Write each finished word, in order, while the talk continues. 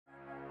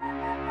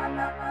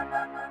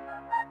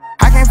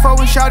fuck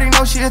with shawty,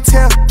 know she'll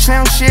tell.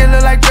 Slim shit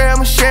look like Dre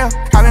Michelle.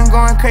 I been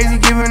going crazy,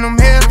 giving them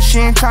hell. If she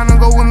ain't tryna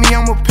go with me,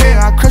 I'ma pay her.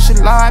 I crush a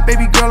lot,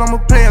 baby girl, I'm a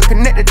player.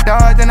 Connect the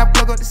dots, then I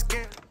plug up the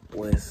scale.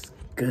 What's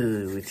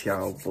good with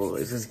y'all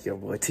boys? This is your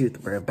boy T with the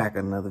Bird, back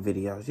on another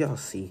video. As y'all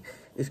see,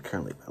 it's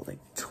currently about like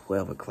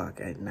 12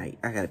 o'clock at night.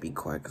 I gotta be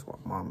quiet because my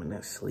mom in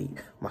there sleep,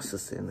 my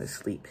sister in there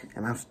sleep,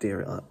 and I'm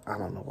still up. I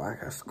don't know why I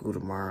got school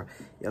tomorrow.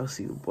 Y'all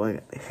see the boy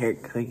got the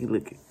haircut, he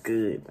looking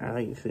good. I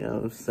ain't see what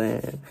I'm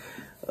saying.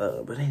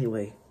 But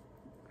anyway,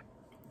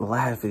 the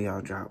last video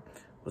I dropped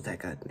was that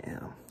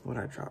goddamn, what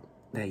I dropped?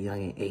 That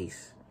Young and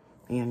Ace.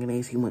 And Young and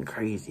Ace, he went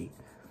crazy.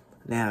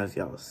 Now, as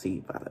y'all see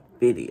by the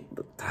video,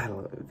 the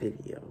title of the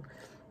video,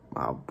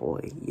 my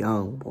boy,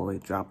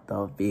 YoungBoy, dropped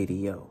a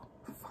video.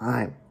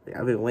 Finally.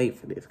 I've been waiting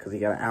for this because he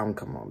got an album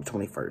coming on the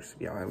 21st.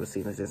 If y'all haven't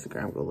seen his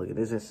Instagram, go look at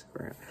his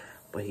Instagram.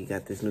 But he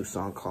got this new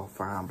song called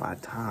Fine by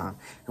Time.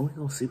 And we're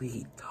going to see what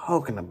he's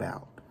talking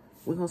about.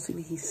 We're going to see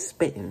what he's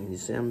spitting. You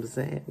see what I'm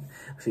saying?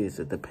 See, is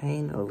it the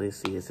pain or let's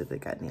see, is it the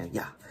goddamn,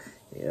 yeah.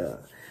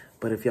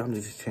 But if y'all new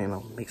to this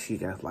channel, make sure you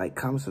guys like,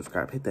 comment,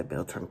 subscribe, hit that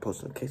bell, turn on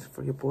post notifications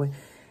for your boy.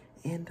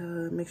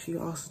 And make sure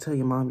you also tell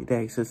your mom, your dad,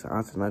 your sister,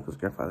 aunts, and uncles,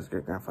 grandfathers,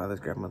 great-grandfathers,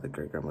 grandmother,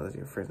 great-grandmothers,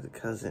 your friends and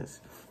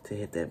cousins to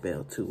hit that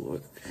bell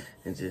too.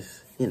 And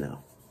just, you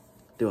know,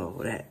 do all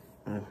of that.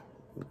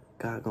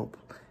 God,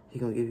 he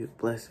gonna give you a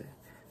blessing.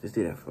 Just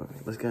do that for me.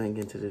 Let's go ahead and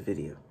get into the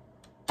video.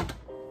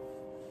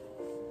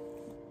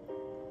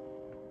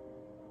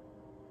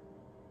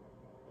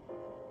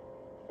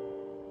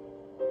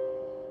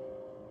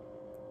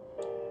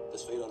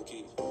 Let's fade on the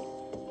keys.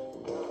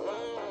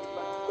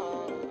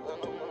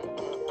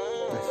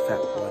 Fat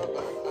boy,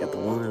 got the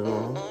ones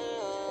on.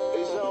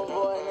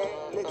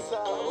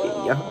 Hey,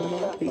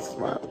 y'all, he's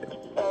smiling.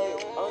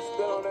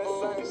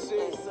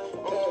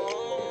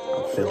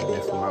 I'm feeling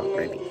this one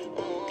already.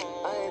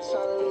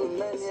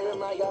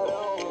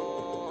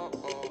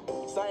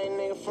 Same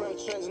nigga from the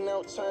trenches,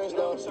 never changed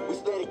though. We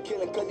steady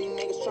killing cause these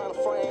niggas tryna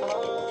frame up.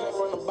 Came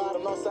from the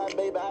bottom, north side,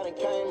 baby, I done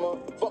came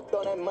up. Fucked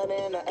all that money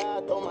in the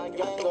air, throw my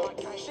gang up.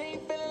 She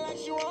ain't feeling like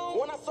she wrong.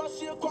 When I saw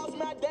she across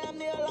me, I damn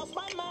near lost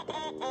my mind.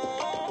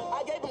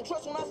 I gave him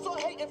trust when I saw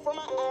hating from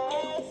my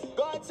eyes.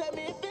 God tell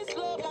me if it's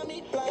love, got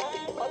me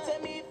blind. Or tell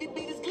me if he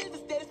beat his kids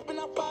instead of spin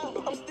up fire.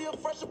 I'm still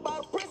fresh up out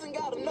of prison,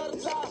 got another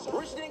job.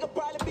 Rich nigga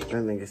probably be.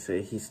 That nigga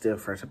said he's still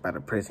fresh up out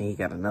of prison, he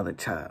got another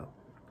child.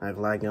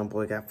 Like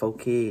YoungBoy got 4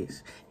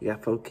 kids. He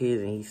got 4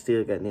 kids and he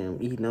still got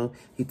them, you know,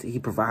 he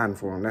providing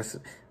for them. That's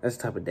the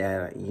type of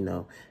dad, you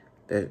know,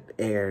 that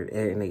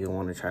every nigga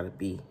want to try to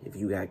be. If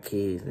you got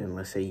kids and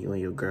let's say you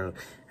and your girl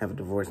have a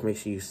divorce, make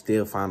sure you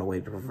still find a way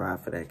to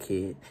provide for that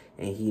kid.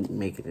 And he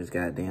make it his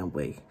goddamn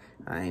way.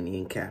 I ain't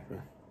even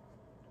capping.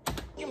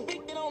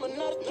 Convicted on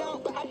another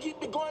count, but I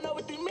keep it going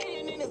over 3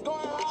 million and it's going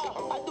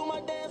hard. I do my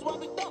dance while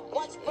we dump,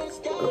 watch from the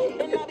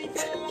sky, and I be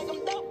feeling like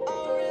I'm dumb. I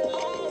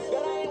realize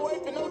that I ain't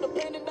working no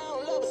dependent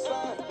on love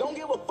sign. Don't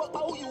give a fuck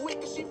about who you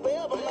with, cause she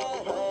forever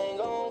mine. Pain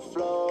gon'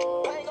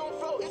 flow,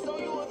 it's on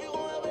you if you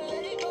gon' ever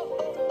let it go.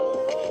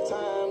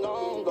 Time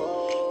gon' go,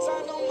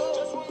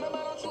 just remember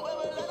don't you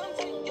ever let them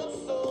take your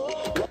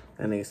soul.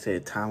 That nigga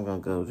said time gonna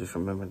go, just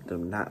remember to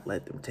not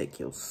let them take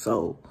your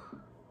soul.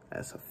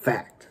 That's a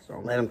fact. So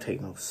don't let them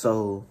take no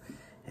soul.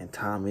 And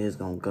time is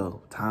gonna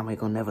go. Time ain't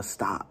gonna never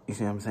stop. You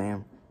see what I'm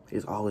saying?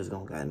 It's always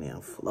gonna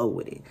goddamn flow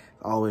with it.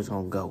 It's always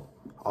gonna go.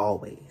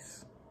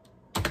 Always.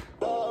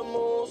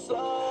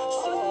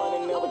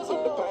 Money never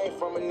took the pain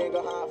from a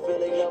nigga. How I feel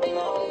they never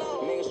know.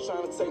 Niggas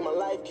trying to take my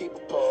life, keep a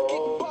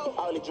pole.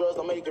 All these drugs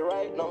don't make it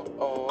right, no.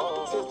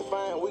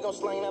 Testifying, we gon'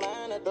 sling that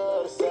iron at the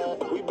other side.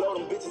 We blow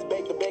them bitches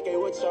back to back, hey,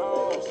 what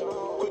y'all?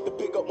 Quick to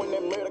pick up when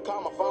that murder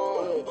call my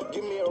phone.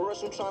 Give me a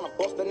rush, I'm trying to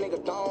bust that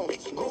nigga down.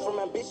 Grew from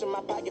ambition,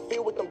 my pocket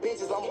filled with them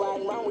bitches. I'm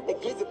riding around with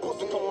that glizzy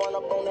pussy, come run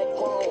up on that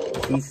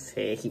chrome. He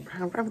said he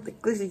riding around with the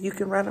glizzy, you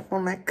can ride up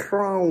on that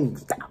chrome.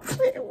 Stop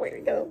playing with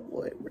it,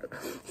 boy, bro.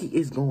 He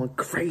is going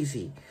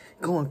crazy.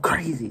 Going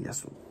crazy.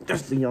 That's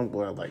the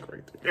YoungBoy I like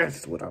right there.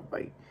 That's what I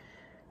like.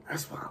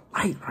 That's what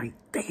I like right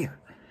there.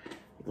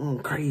 Going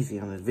crazy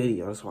on this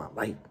video. That's what I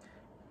like.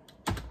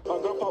 My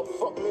grandpa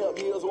fucked me up,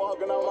 he was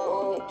walking on my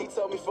own. He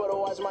told me for to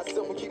watch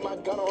myself and keep my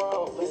gun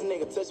around. This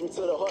nigga touched me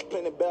to the heart,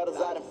 plenty battles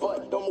I done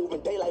fought. Don't move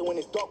in daylight when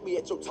it's dark, be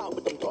at your top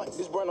with them darts.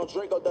 This brand on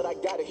Draco that I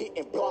got to hit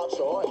and block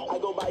your heart. I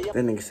go by That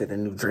nigga said the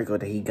new Draco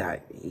that he got,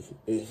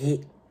 it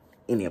hit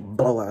and it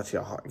blow out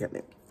your heart. Got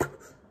that,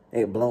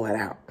 it blow it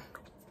out.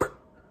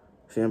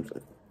 See what I'm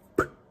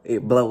saying?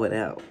 It blow it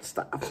out.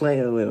 Stop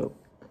playing with him.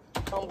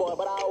 Boy,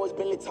 but I always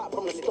been lit top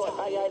from the start.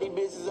 I got these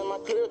bitches in my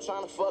crib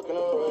trying to fucking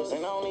her.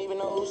 And I don't even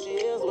know who she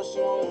is, what she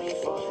want me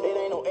for. It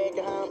ain't no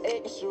acting how I'm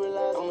acting, she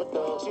relies on the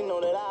dog. She know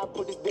that I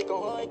put this dick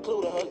on her,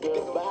 including her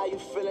girl. But how you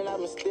feeling?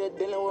 I've been still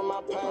dealing with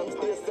my pain.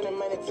 Still sending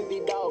money to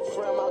these dogs,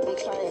 free them out them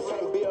chains.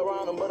 Can't be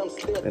around them, but I'm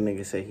still. That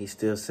nigga said he's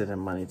still sending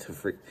money to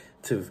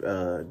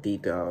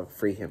D-Dog,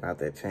 free him out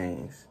that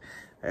chains.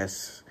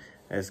 That's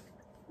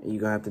you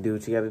gonna have to do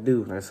what you gotta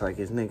do. That's like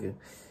his nigga.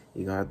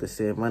 You gonna have to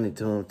send money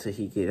to him till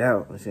he get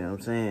out. You see what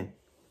I'm saying?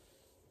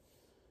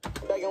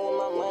 Back in with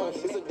my mind,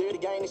 it's a the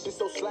game, this shit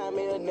so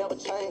slimy, it'll never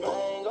change.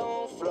 Pain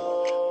gon'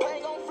 flow.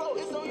 Pain gon' flow.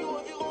 It's on you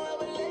if you gon'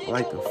 ever let it. I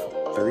like the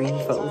 3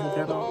 photos he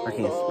got on. I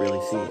can't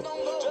really see it.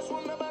 Just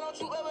remember, don't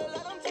you ever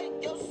let them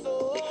take your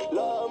soul.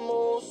 Love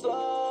moves slow.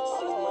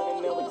 All this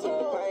money never took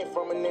the pain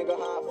from a nigga.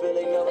 How I feel,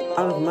 they never know.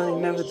 All this money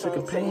never took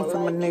a pain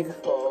from a nigga.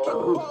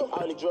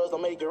 All these drugs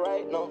don't make it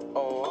right, no.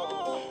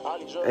 All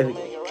these drugs don't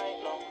make it right,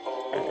 no.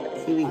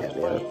 He be out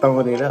there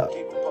throwing it up.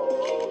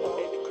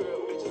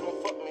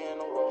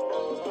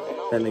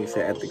 That nigga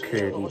said at the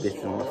crib, these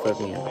bitches wanna fuck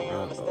me out.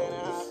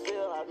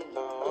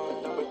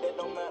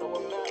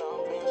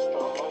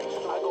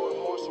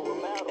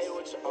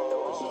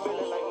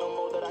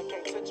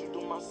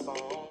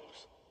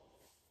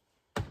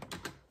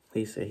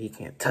 He said he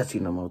can't touch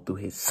you no more through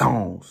his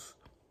songs.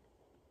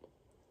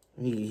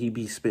 He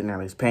be spitting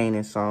out his pain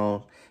in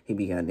songs. He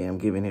be goddamn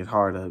giving his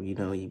heart up, you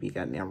know. He be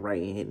goddamn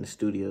writing, hitting the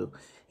studio.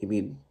 He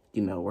be,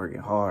 you know,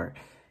 working hard.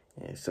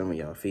 And some of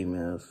y'all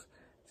females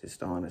just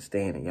don't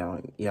understand it.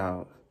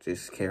 Y'all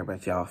just care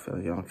about y'all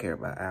feelings. Y'all don't care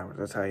about ours.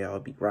 That's how y'all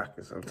be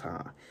rocking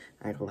sometimes.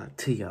 I ain't gonna lie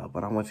to y'all,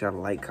 but I want y'all to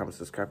like, comment,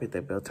 subscribe, hit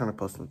that bell, turn on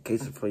post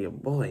notifications for your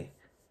boy.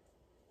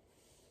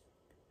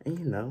 And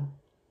you know,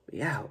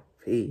 we out.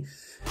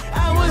 Peace.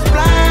 I was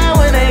blind.